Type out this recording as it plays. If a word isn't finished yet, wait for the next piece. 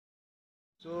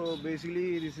So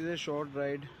basically this is a short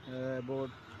ride, about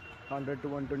 100 to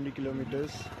 120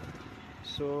 kilometers.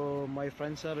 So my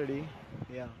friends are ready.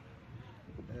 Yeah.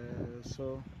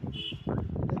 So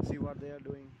let's see what they are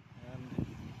doing. And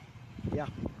yeah.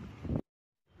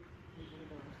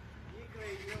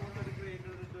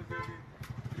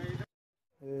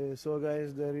 So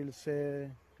guys, there is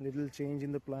a little change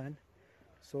in the plan.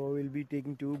 So we'll be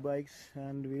taking 2 bikes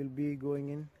and we'll be going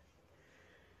in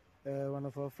one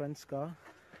of our friends' car.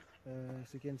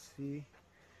 As you can see,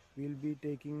 we'll be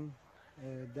taking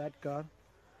that car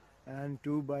and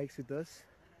 2 bikes with us.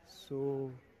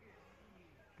 So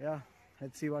yeah,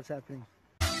 let's see what's happening.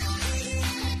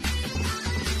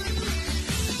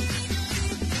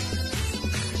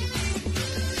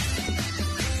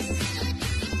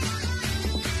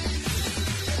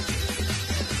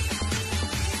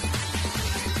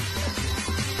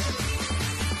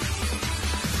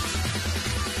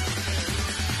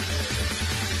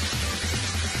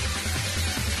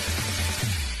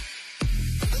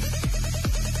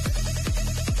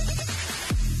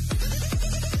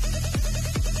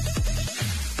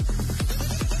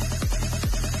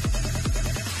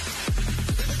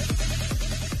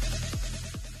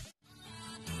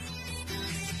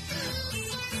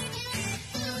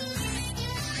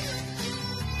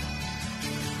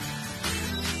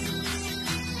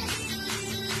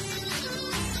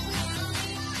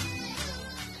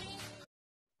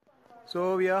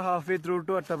 So we are halfway through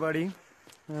to Attapadi.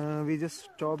 We just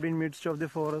stopped in midst of the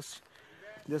forest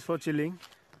just for chilling.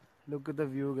 Look at the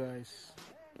view, guys.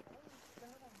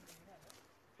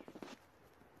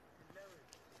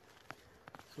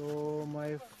 So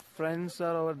my friends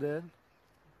are over there.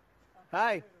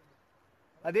 Hi,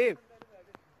 Adib.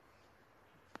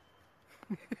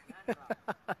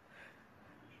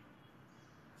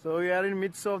 So we are in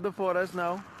midst of the forest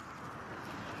now.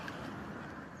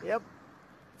 Yep.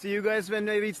 See you guys when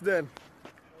I reach there.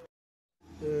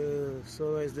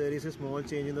 So guys, there is a small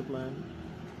change in the plan.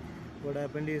 What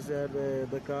happened is that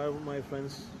the car my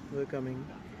friends were coming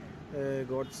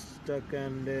got stuck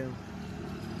and it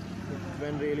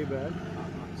went really bad.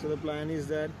 So the plan is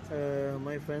that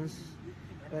my friends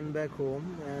went back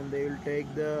home and they will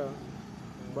take the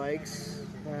bikes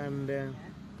and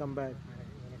come back.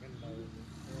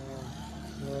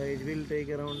 It will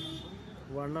take around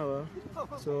 1 hour,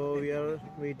 so we are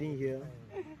waiting here.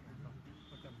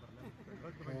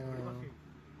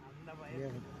 Yeah,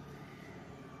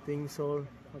 things all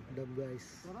fucked up, guys.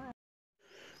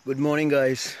 Good morning,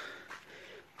 guys.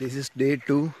 This is day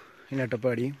 2 in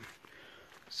Attapadi.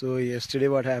 So yesterday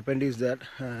what happened is that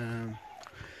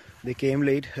they came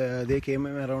late. They came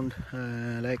around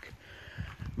like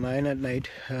 9 at night.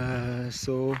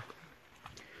 So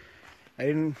I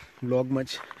didn't vlog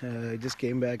much. I just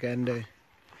came back and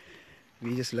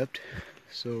we just left.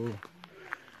 So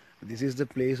this is the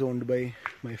place owned by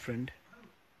my friend,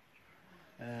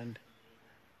 and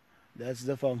that's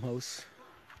the farmhouse.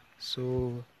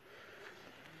 So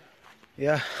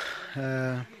yeah,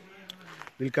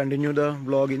 we'll continue the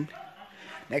vlog in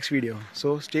next video.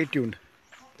 So stay tuned.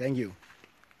 Thank you.